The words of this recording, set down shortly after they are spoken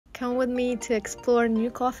come with me to explore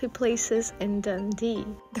new coffee places in Dundee.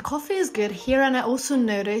 The coffee is good here, and I also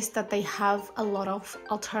noticed that they have a lot of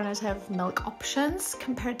alternative milk options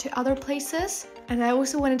compared to other places. And I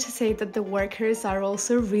also wanted to say that the workers are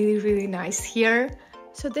also really nice here.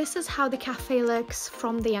 So this is how the cafe looks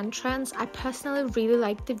from the entrance. I personally really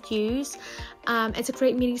like the views. It's a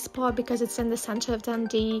great meeting spot because it's in the center of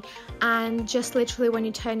Dundee, and just literally when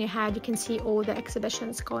you turn your head you can see all the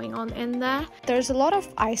exhibitions going on in there. There's a lot of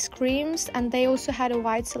ice creams, and they also had a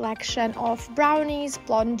wide selection of brownies,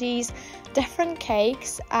 blondies, different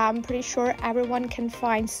cakes. I'm pretty sure everyone can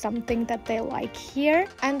find something that they like here.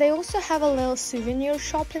 And they also have a little souvenir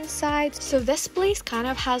shop inside. So this place kind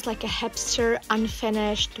of has like a hipster,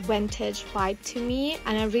 unfinished, vintage vibe to me,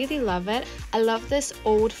 and I really love it. I love this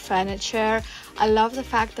old furniture. I love the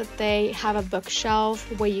fact that they have a bookshelf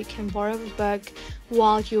where you can borrow a book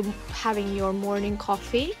while you're having your morning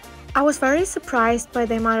coffee. I was very surprised by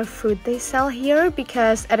the amount of food they sell here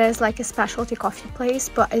because it is like a specialty coffee place,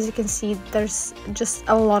 but as you can see there's just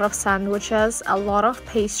a lot of sandwiches, a lot of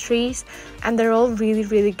pastries, and they're all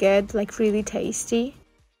really good, like really tasty.